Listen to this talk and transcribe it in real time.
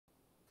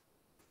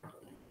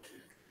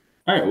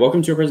All right,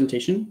 welcome to our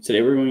presentation.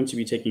 Today we're going to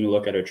be taking a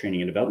look at our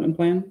training and development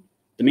plan.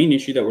 The main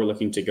issue that we're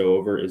looking to go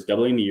over is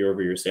doubling the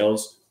year-over-year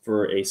sales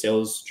for a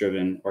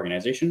sales-driven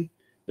organization.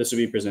 This will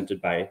be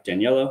presented by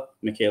Daniela,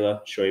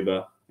 Michaela,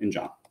 Shoiba, and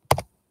John.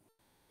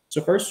 So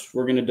first,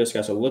 we're going to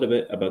discuss a little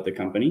bit about the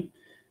company.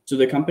 So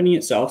the company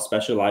itself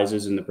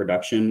specializes in the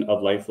production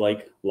of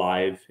lifelike,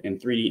 live, and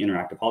 3D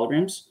interactive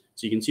holograms.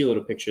 So you can see a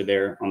little picture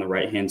there on the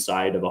right-hand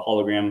side of a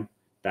hologram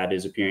that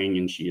is appearing,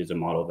 and she is a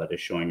model that is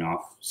showing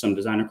off some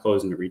designer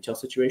clothes in a retail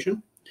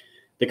situation.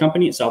 The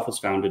company itself was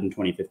founded in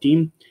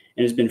 2015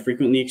 and has been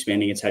frequently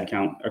expanding its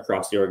headcount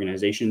across the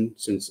organization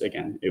since,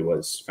 again, it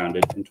was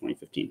founded in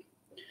 2015.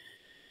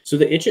 So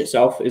the itch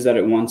itself is that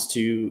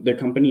the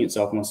company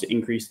itself wants to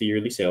increase the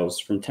yearly sales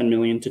from 10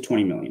 million to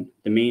 20 million.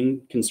 The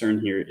main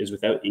concern here is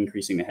without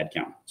increasing the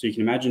headcount. So you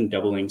can imagine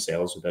doubling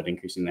sales without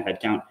increasing the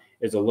headcount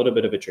is a little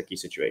bit of a tricky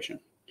situation.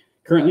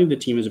 Currently, the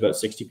team is about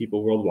 60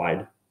 people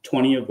worldwide,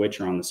 20 of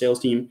which are on the sales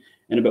team,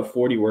 and about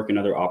 40 work in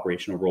other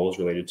operational roles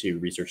related to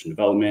research and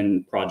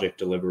development, project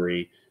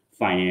delivery,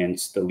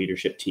 finance, the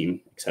leadership team,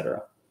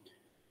 etc.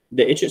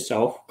 The itch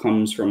itself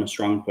comes from a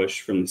strong push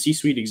from the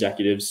C-suite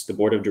executives, the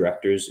board of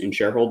directors, and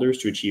shareholders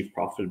to achieve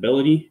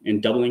profitability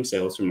and doubling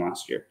sales from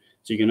last year.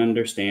 So you can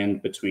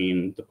understand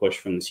between the push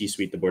from the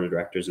C-suite, the board of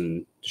directors,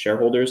 and the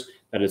shareholders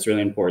that it's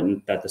really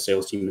important that the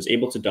sales team is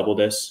able to double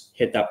this,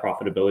 hit that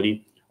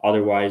profitability.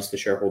 Otherwise, the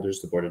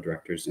shareholders, the board of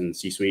directors, and the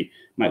C-suite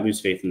might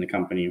lose faith in the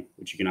company,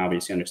 which you can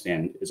obviously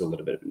understand is a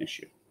little bit of an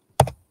issue.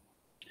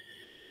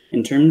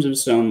 In terms of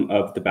some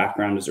of the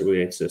background as it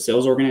relates to the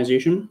sales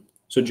organization,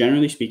 so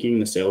generally speaking,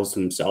 the sales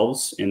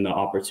themselves and the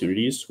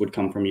opportunities would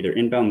come from either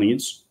inbound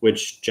leads,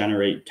 which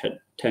tend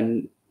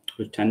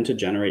to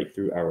generate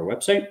through our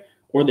website,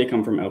 or they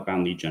come from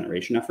outbound lead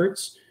generation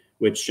efforts,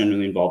 which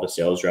generally involve a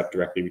sales rep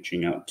directly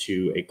reaching out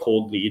to a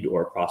cold lead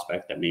or a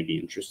prospect that may be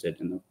interested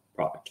in the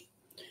product.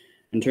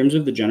 In terms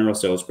of the general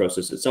sales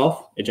process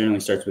itself, it generally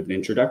starts with an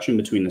introduction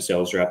between the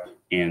sales rep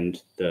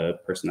and the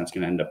person that's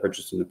going to end up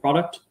purchasing the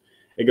product.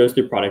 It goes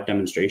through product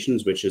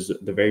demonstrations, which is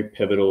the very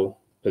pivotal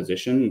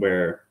position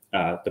where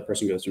the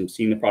person goes from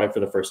seeing the product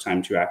for the first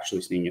time to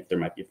actually seeing if there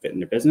might be a fit in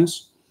their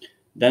business.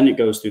 Then it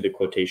goes through the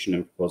quotation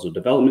and proposal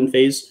development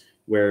phase,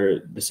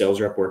 where the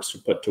sales rep works to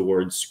put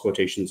towards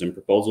quotations and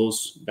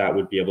proposals that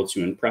would be able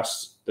to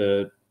impress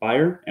the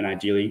buyer, and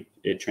ideally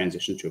it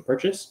transitions to a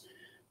purchase.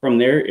 From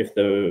there, if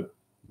the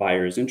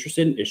buyer is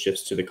interested, it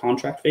shifts to the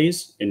contract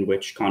phase, in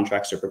which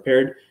contracts are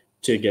prepared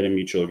to get a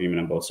mutual agreement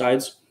on both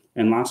sides.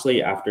 And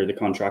lastly, after the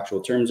contractual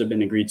terms have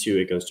been agreed to,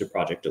 it goes to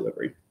project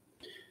delivery.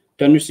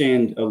 To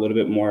understand a little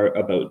bit more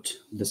about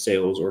the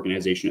sales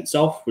organization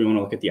itself, we want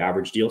to look at the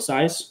average deal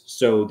size.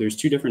 So there's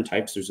two different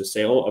types. There's a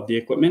sale of the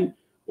equipment,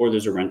 or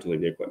there's a rental of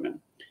the equipment.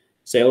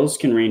 Sales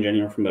can range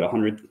anywhere from about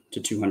 $100,000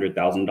 to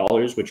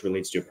 $200,000, which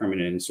relates to a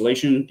permanent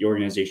installation. The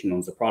organization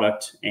owns the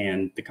product,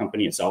 and the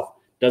company itself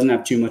doesn't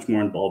have too much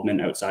more involvement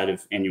outside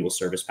of annual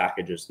service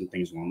packages and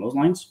things along those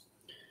lines.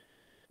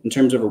 In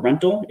terms of a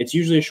rental, it's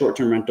usually a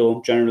short-term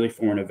rental, generally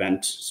for an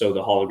event. So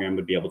the hologram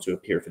would be able to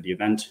appear for the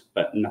event,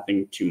 but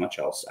nothing too much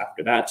else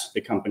after that.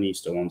 The company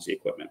still owns the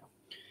equipment.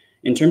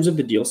 In terms of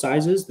the deal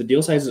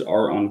sizes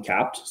are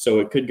uncapped. So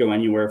it could go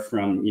anywhere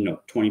from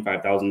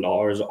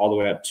 $25,000 all the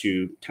way up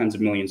to tens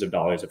of millions of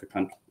dollars if a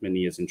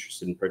company is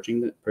interested in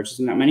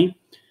purchasing that many.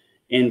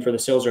 And for the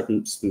sales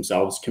reps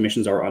themselves,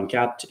 commissions are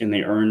uncapped, and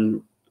they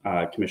earn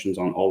commissions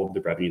on all of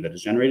the revenue that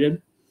is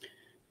generated.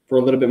 For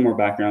a little bit more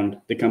background,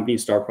 the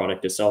company's star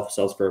product itself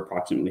sells for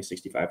approximately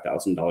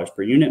 $65,000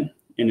 per unit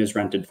and is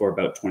rented for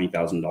about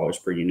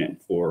 $20,000 per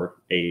unit for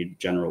a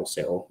general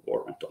sale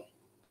or rental.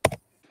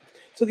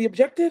 So the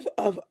objective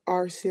of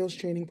our sales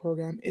training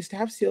program is to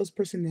have sales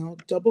personnel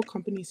double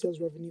company sales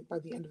revenue by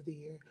the end of the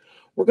year.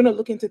 We're going to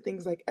look into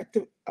things like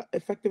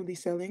effectively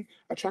selling,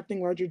 attracting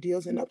larger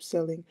deals, and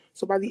upselling.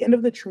 So by the end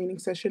of the training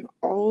session,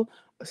 all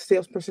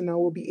sales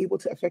personnel will be able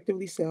to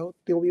effectively sell.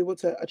 They'll be able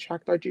to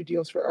attract larger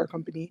deals for our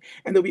company,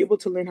 and they'll be able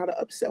to learn how to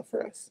upsell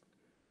for us.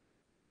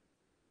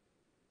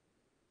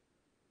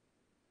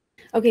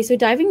 Okay, so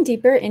diving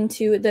deeper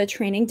into the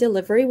training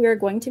delivery, we are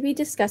going to be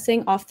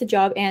discussing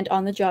off-the-job and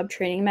on-the-job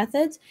training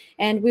methods.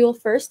 And we will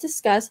first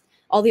discuss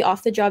all the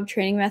off-the-job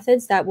training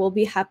methods that will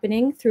be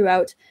happening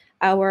throughout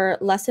our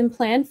lesson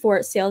plan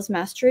for sales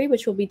mastery,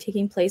 which will be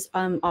taking place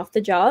off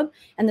the job.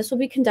 And this will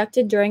be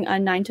conducted during a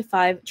 9 to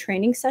 5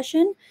 training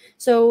session.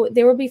 So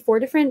there will be 4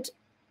 different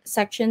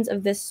sections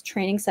of this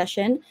training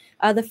session.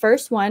 The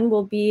first one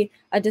will be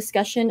a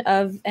discussion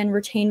of and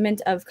retainment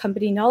of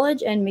company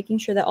knowledge and making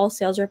sure that all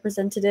sales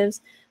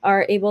representatives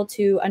are able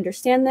to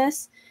understand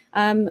this.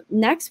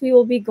 Next, we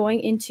will be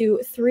going into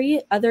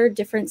 3 other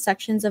different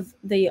sections of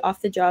the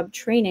off-the-job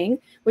training,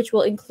 which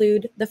will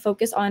include the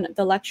focus on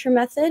the lecture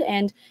method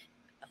and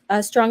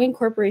a strong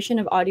incorporation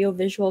of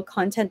audio-visual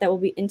content that will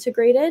be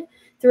integrated.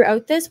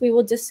 Throughout this, we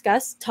will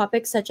discuss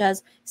topics such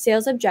as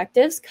sales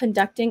objectives,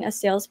 conducting a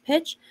sales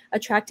pitch,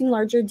 attracting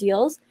larger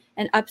deals,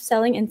 and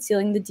upselling and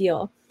sealing the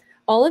deal.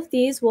 All of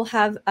these will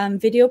have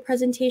video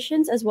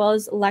presentations as well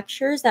as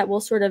lectures that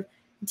will sort of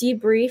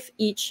debrief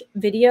each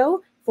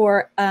video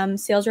for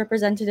sales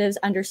representatives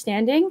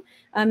understanding.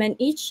 And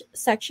each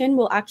section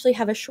will actually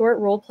have a short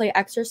role play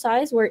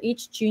exercise where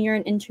each junior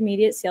and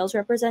intermediate sales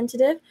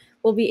representative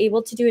will be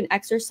able to do an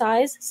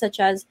exercise such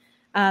as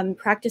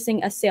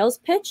practicing a sales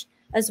pitch,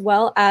 as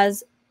well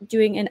as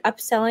doing an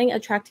upselling,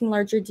 attracting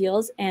larger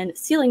deals, and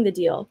sealing the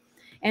deal.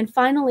 And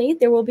finally,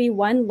 there will be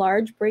one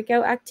large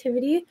breakout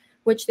activity,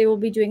 which they will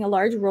be doing a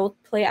large role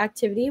play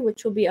activity,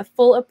 which will be a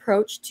full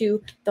approach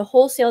to the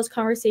whole sales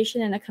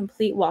conversation and a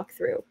complete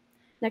walkthrough.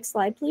 Next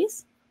slide,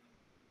 please.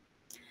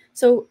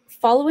 So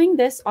following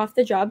this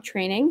off-the-job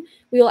training,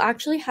 we will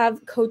actually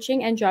have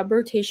coaching and job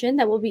rotation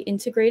that will be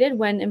integrated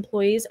when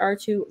employees are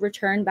to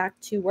return back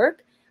to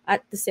work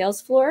at the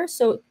sales floor.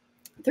 So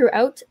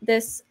throughout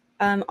this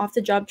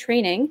off-the-job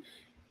training,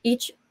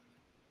 each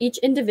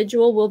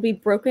individual will be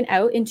broken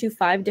out into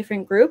 5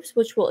 different groups,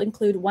 which will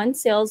include 1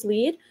 sales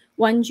lead,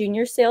 1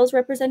 junior sales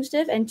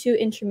representative, and 2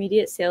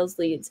 intermediate sales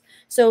leads.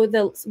 So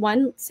the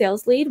 1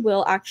 sales lead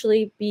will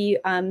actually be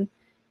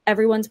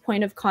everyone's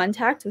point of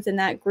contact within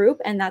that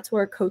group, and that's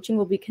where coaching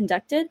will be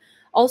conducted.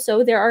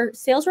 Also, there are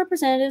sales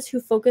representatives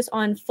who focus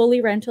on fully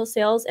rental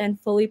sales and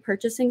fully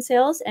purchasing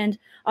sales, and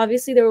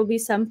obviously there will be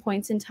some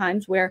points in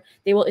times where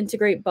they will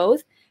integrate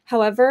both.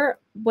 However,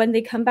 when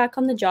they come back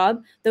on the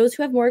job, those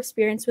who have more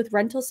experience with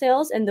rental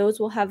sales and those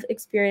will have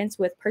experience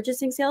with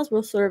purchasing sales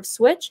will sort of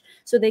switch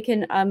so they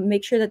can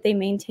make sure that they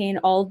maintain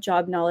all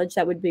job knowledge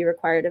that would be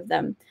required of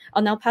them.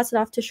 I'll now pass it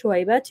off to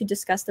Shoaiba to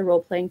discuss the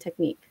role-playing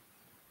technique.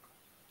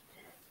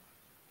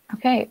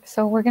 Okay,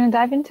 so we're going to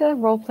dive into the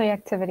role play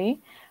activity.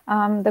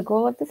 The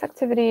goal of this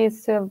activity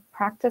is to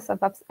practice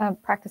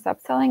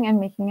upselling and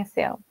making a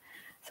sale.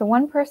 So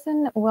one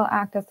person will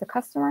act as the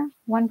customer,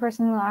 one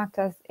person will act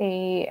as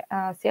a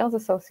sales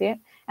associate,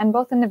 and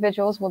both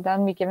individuals will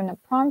then be given a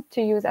prompt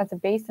to use as a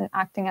base in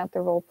acting out the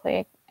role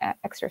play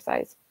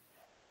exercise.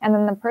 And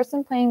then the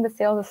person playing the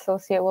sales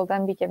associate will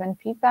then be given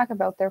feedback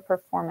about their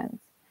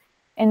performance.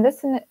 In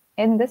this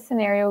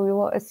scenario, we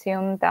will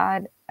assume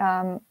that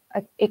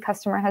a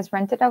customer has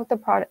rented out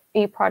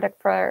a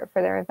product for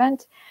their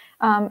event.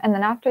 And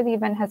then after the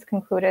event has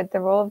concluded, the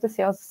role of the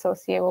sales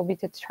associate will be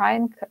to try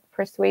and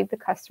persuade the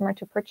customer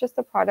to purchase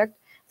the product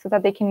so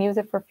that they can use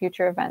it for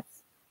future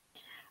events.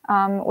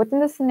 Within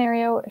this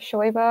scenario,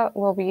 Shoaiba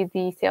will be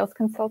the sales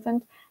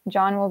consultant,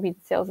 John will be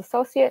the sales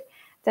associate,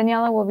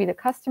 Daniela will be the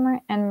customer,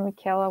 and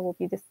Michaela will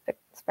be the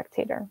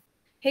spectator.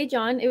 Hey,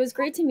 John, it was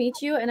great to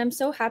meet you, and I'm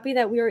so happy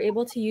that we were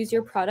able to use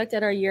your product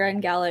at our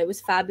year-end gala. It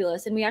was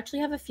fabulous, and we actually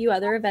have a few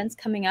other events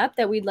coming up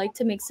that we'd like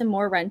to make some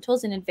more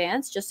rentals in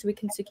advance just so we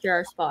can secure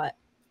our spot.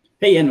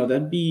 Hey, yeah, no,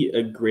 that'd be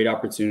a great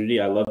opportunity.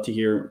 I love to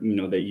hear,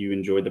 that you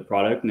enjoyed the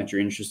product and that you're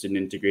interested in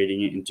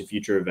integrating it into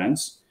future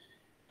events.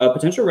 A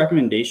potential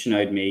recommendation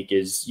I'd make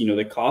is,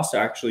 the cost to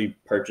actually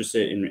purchase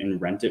it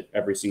and rent it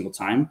every single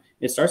time,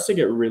 it starts to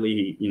get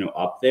really,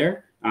 up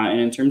there. And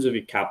in terms of a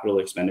capital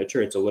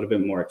expenditure, it's a little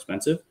bit more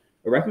expensive.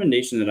 A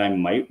recommendation that I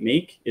might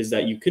make is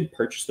that you could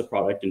purchase the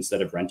product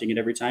instead of renting it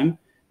every time.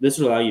 This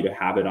will allow you to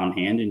have it on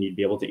hand and you'd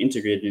be able to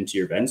integrate it into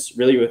your events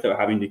really without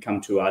having to come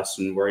to us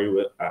and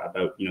worry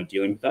about,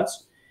 dealing with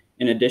us.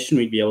 In addition,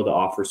 we'd be able to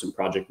offer some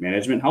project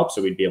management help.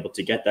 So we'd be able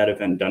to get that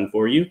event done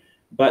for you,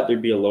 but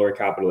there'd be a lower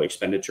capital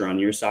expenditure on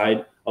your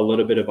side, a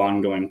little bit of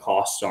ongoing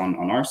costs on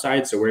our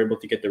side. So we're able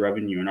to get the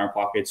revenue in our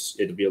pockets.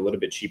 It'll be a little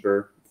bit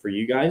cheaper for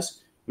you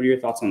guys. What are your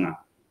thoughts on that?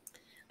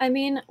 I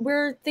mean,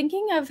 we're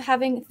thinking of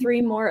having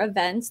 3 more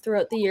events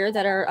throughout the year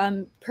that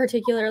are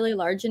particularly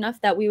large enough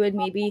that we would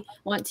maybe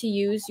want to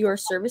use your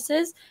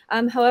services.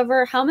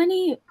 However, how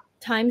many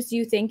times do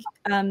you think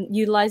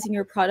utilizing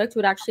your product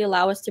would actually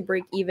allow us to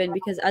break even?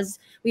 Because as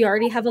we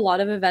already have a lot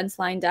of events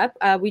lined up,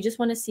 we just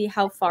want to see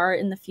how far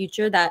in the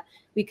future that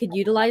we could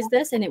utilize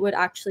this, and it would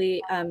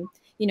actually,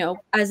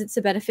 as it's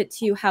a benefit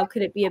to you, how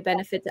could it be a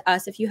benefit to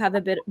us if you have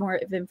a bit more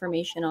of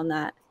information on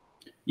that?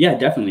 Yeah,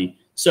 definitely.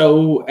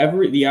 So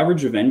the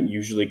average event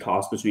usually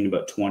costs between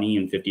about $20,000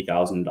 and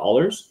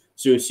 $50,000.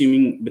 So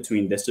assuming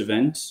between this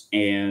event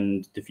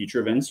and the future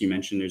events, you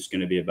mentioned there's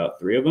going to be about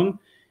 3 of them.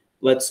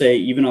 Let's say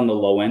even on the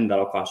low end,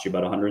 that'll cost you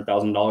about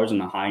 $100,000. And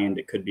the high end,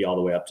 it could be all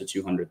the way up to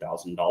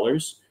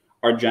 $200,000.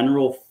 Our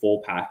general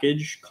full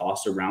package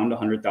costs around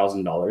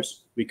 $100,000.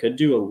 We could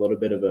do a little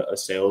bit of a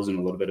sales and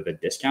a little bit of a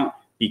discount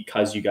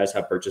because you guys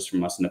have purchased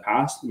from us in the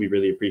past. We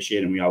really appreciate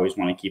it, and we always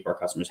want to keep our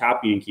customers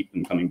happy and keep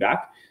them coming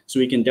back. So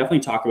we can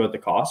definitely talk about the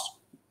cost.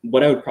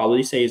 What I would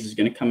probably say is it's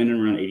going to come in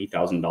around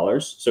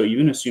 $80,000. So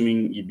even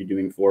assuming you'd be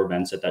doing 4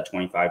 events at that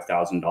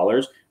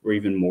 $25,000 or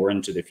even more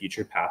into the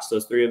future past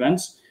those 3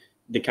 events,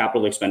 the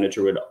capital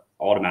expenditure would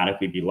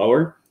automatically be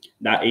lower.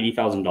 That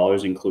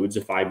 $80,000 includes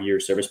a 5-year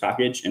service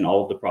package and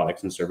all of the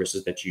products and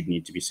services that you'd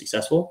need to be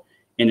successful.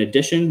 In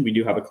addition, we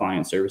do have a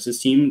client services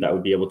team that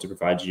would be able to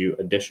provide you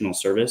additional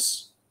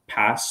service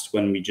past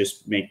when we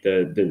just make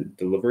the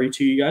delivery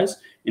to you guys.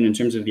 And in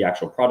terms of the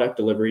actual product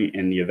delivery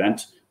and the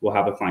event, we'll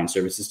have a client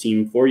services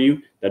team for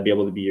you that'd be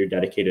able to be your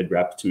dedicated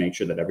rep to make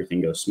sure that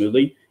everything goes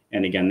smoothly.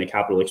 And again, the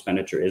capital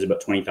expenditure is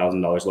about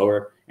 $20,000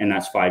 lower, and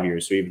that's 5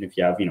 years. So even if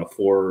you have,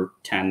 4,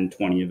 10,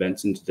 20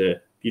 events into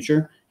the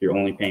future, you're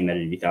only paying that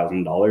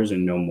 $80,000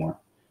 and no more.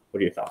 What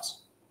are your thoughts?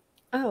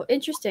 Oh,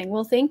 interesting.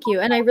 Well, thank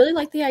you. And I really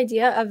like the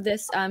idea of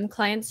this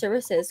client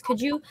services.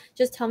 Could you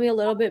just tell me a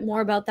little bit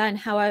more about that and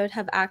how I would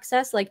have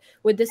access? Like,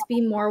 would this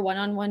be more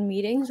one-on-one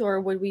meetings,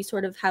 or would we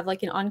sort of have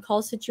like an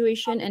on-call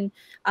situation? And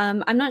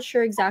I'm not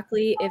sure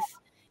exactly if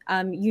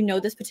you know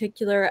this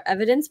particular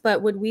evidence,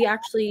 but would we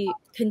actually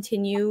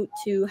continue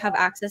to have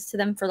access to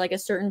them for like a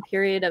certain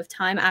period of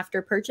time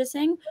after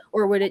purchasing?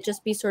 Or would it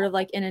just be sort of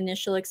like an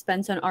initial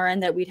expense on our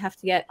end that we'd have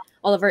to get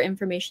all of our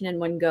information in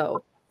one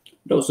go?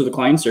 No, so the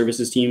client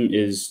services team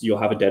you'll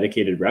have a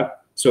dedicated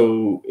rep.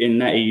 So in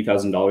that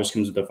 $80,000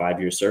 comes with a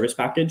 5-year service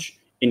package.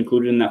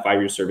 Included in that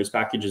 5-year service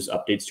package is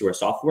updates to our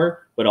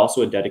software, but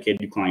also a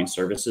dedicated client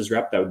services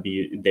rep that would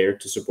be there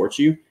to support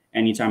you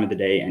any time of the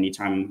day, any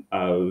time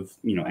of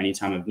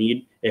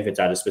need. If it's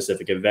at a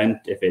specific event,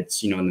 if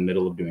it's, in the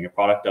middle of doing a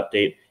product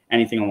update,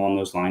 anything along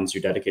those lines,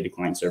 your dedicated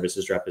client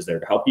services rep is there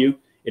to help you.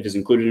 It is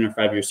included in our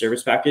 5-year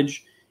service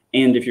package.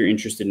 And if you're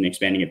interested in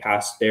expanding it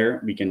past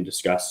there, we can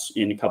discuss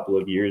in a couple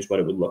of years what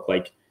it would look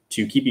like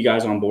to keep you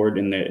guys on board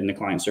in the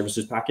client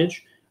services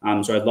package.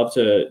 So I'd love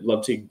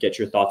to get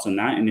your thoughts on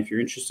that. And if you're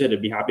interested,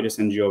 I'd be happy to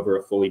send you over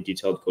a fully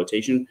detailed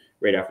quotation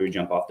right after we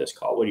jump off this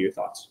call. What are your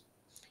thoughts?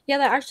 Yeah,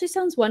 that actually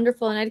sounds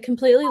wonderful. And I'd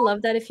completely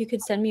love that if you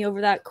could send me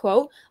over that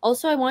quote.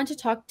 Also, I want to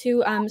talk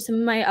to some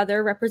of my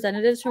other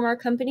representatives from our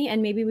company,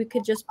 and maybe we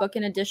could just book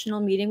an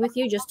additional meeting with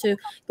you just to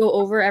go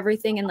over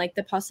everything and like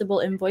the possible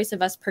invoice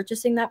of us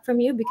purchasing that from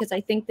you, because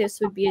I think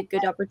this would be a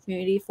good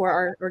opportunity for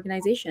our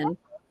organization.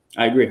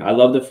 I agree. I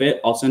love the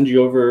fit. I'll send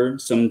you over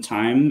some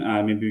time.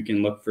 Maybe we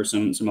can look for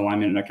some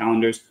alignment in our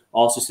calendars.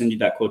 I'll also send you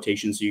that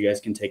quotation so you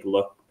guys can take a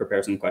look,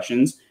 prepare some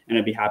questions, and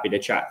I'd be happy to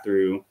chat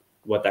through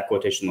what that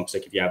quotation looks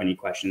like if you have any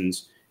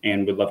questions,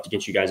 and would love to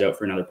get you guys out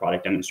for another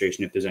product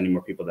demonstration if there's any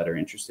more people that are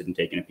interested in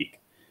taking a peek.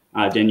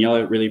 Danielle, I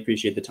really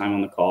appreciate the time on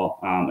the call.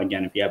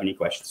 Again, if you have any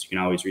questions, you can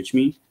always reach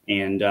me,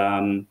 and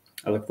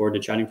I look forward to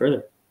chatting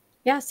further.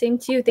 Yeah, same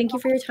to you. Thank you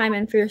for your time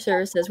and for your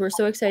services. We're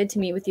so excited to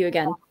meet with you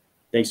again.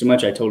 Thanks so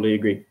much. I totally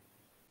agree.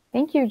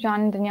 Thank you, John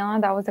and Daniela.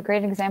 That was a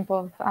great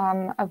example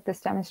of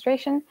this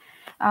demonstration.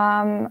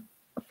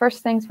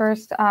 First things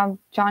first,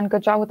 John,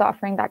 good job with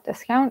offering that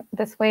discount.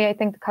 This way, I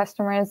think the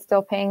customer is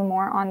still paying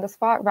more on the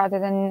spot rather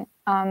than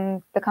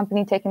the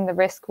company taking the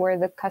risk where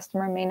the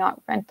customer may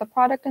not rent the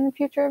product in the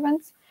future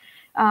events.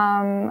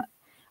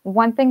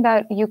 One thing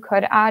that you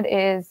could add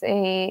is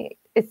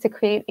to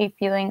create a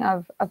feeling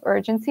of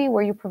urgency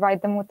where you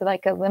provide them with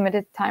like a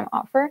limited time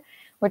offer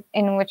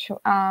in which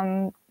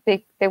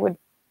they would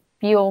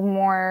feel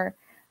more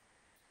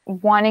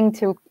wanting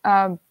to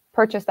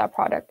purchase that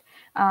product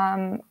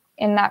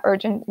in that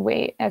urgent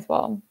way as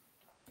well.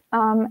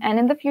 And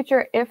in the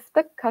future, if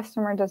the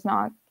customer does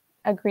not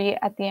agree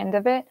at the end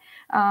of it,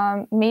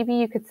 maybe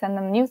you could send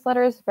them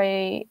newsletters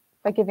by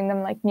giving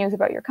them like news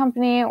about your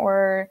company,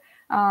 or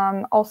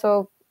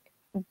also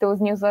those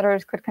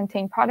newsletters could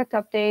contain product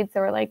updates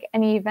or like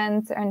any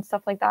events and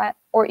stuff like that,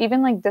 or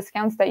even like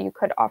discounts that you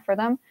could offer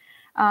them.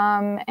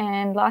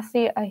 And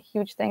lastly, a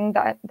huge thing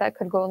that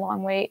could go a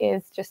long way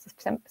is just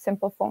a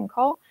simple phone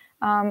call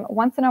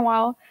once in a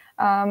while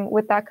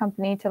with that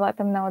company to let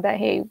them know that,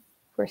 hey,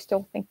 we're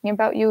still thinking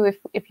about you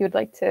if you'd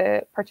like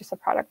to purchase a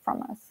product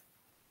from us.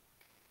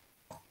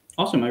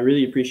 Awesome. I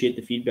really appreciate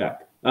the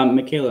feedback.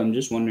 Michaela, I'm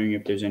just wondering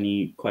if there's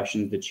any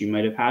questions that you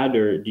might have had,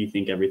 or do you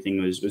think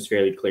everything was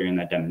fairly clear in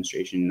that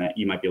demonstration that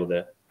you might be able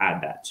to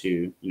add that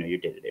to your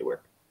day-to-day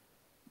work?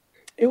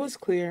 It was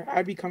clear.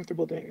 I'd be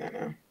comfortable doing that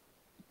now.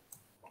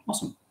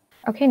 Awesome.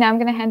 Okay, now I'm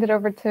going to hand it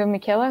over to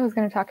Michaela, who's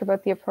going to talk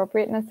about the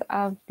appropriateness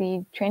of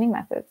the training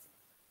methods.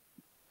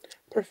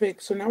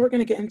 Perfect. So now we're going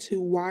to get into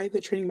why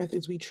the training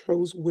methods we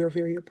chose were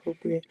very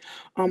appropriate.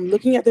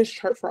 Looking at this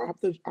chart for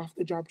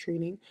off-the-job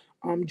training,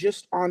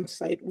 just on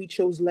site, we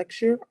chose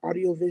lecture,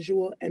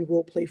 audiovisual, and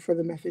role play for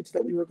the methods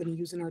that we were going to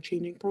use in our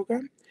training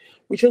program.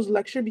 We chose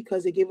lecture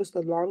because it gave us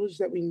the knowledge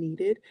that we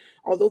needed.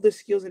 Although the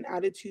skills and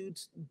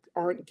attitudes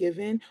aren't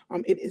given,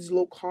 it is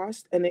low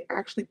cost, and it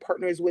actually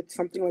partners with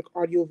something like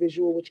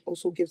audiovisual, which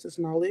also gives us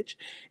knowledge.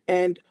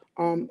 And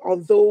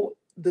although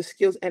the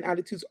skills and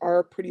attitudes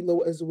are pretty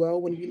low as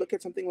well, when we look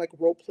at something like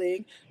role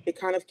playing, it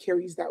kind of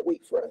carries that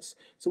weight for us.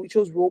 So we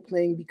chose role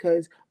playing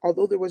because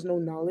although there was no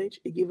knowledge,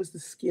 it gave us the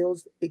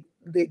skills, the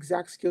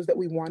exact skills that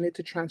we wanted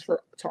to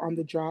transfer to on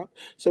the job.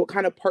 So it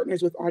kind of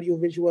partners with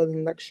audiovisual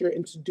and lecture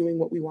into doing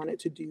what we wanted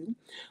to do.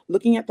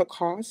 Looking at the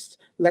cost,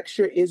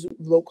 lecture is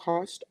low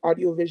cost,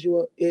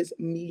 audiovisual is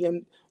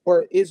medium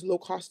or is low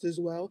cost as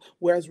well,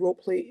 whereas role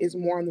play is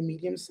more on the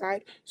medium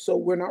side. So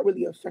we're not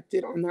really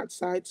affected on that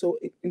side. So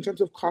in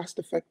terms of cost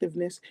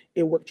effectiveness,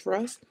 it worked for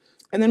us.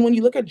 And then when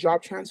you look at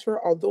job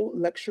transfer, although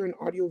lecture and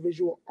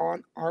audiovisual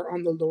are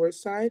on the lower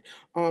side,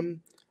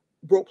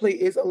 role play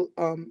is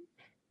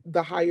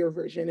the higher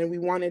version, and we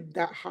wanted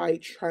that high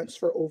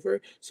transfer over.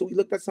 So we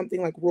looked at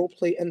something like role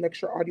play and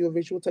lecture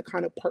audiovisual to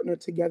kind of partner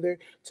together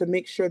to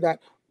make sure that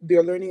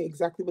they're learning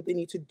exactly what they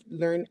need to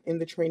learn in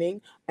the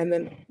training, and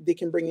then they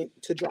can bring it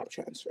to job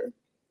transfer.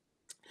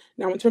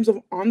 Now, in terms of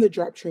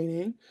on-the-job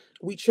training,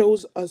 we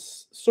chose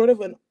sort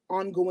of an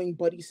ongoing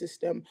buddy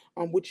system,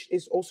 which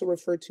is also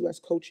referred to as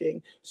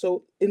coaching.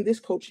 So, in this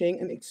coaching,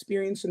 an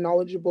experienced and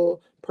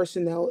knowledgeable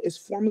personnel is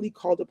formally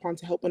called upon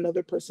to help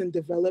another person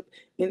develop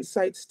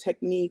insights,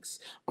 techniques,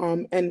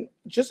 and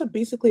just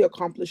basically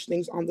accomplish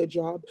things on the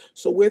job.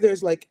 So, where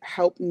there's like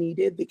help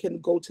needed, they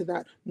can go to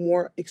that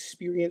more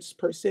experienced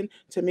person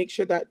to make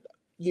sure that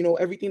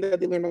everything that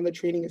they learned on the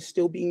training is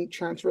still being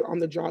transferred on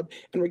the job,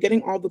 and we're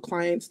getting all the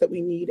clients that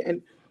we need.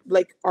 And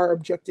like our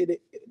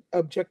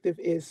objective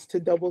is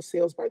to double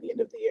sales by the end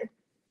of the year.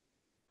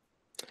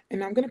 And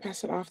now I'm going to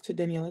pass it off to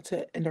Daniela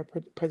to end our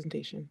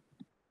presentation.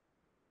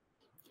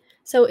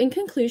 So in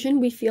conclusion,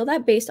 we feel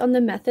that based on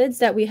the methods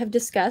that we have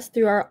discussed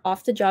through our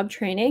off-the-job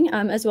training,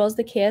 as well as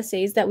the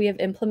KSAs that we have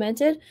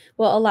implemented,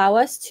 will allow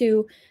us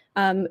to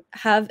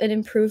have an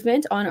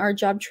improvement on our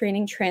job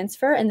training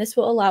transfer, and this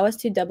will allow us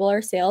to double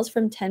our sales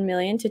from 10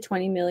 million to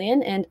 20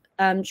 million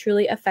and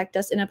truly affect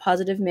us in a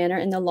positive manner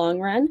in the long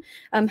run.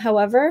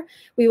 However,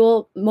 we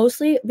will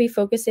mostly be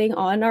focusing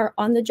on our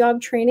on-the-job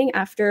training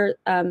after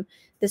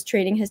this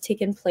training has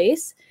taken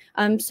place.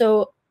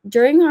 So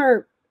during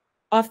our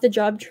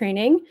off-the-job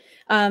training,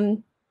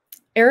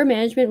 error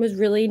management was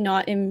really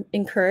not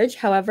encouraged.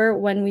 However,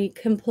 when we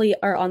complete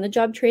our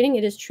on-the-job training,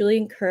 it is truly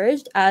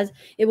encouraged, as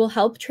it will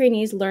help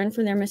trainees learn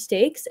from their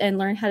mistakes and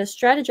learn how to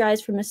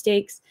strategize from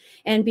mistakes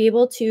and be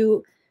able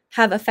to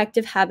have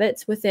effective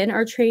habits within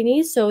our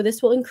trainees. So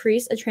this will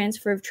increase a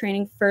transfer of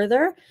training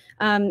further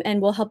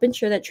and will help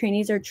ensure that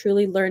trainees are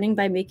truly learning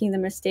by making the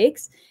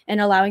mistakes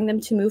and allowing them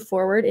to move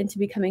forward into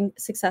becoming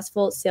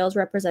successful sales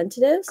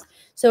representatives.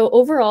 So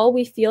overall,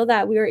 we feel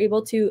that we are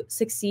able to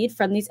succeed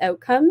from these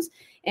outcomes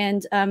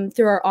and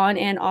through our on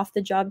and off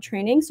the job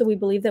training. So we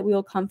believe that we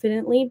will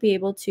confidently be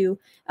able to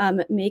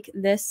make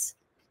this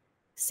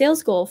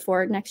sales goal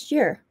for next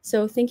year.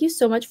 So thank you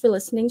so much for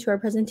listening to our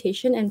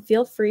presentation, and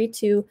feel free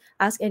to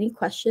ask any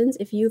questions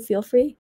if you feel free.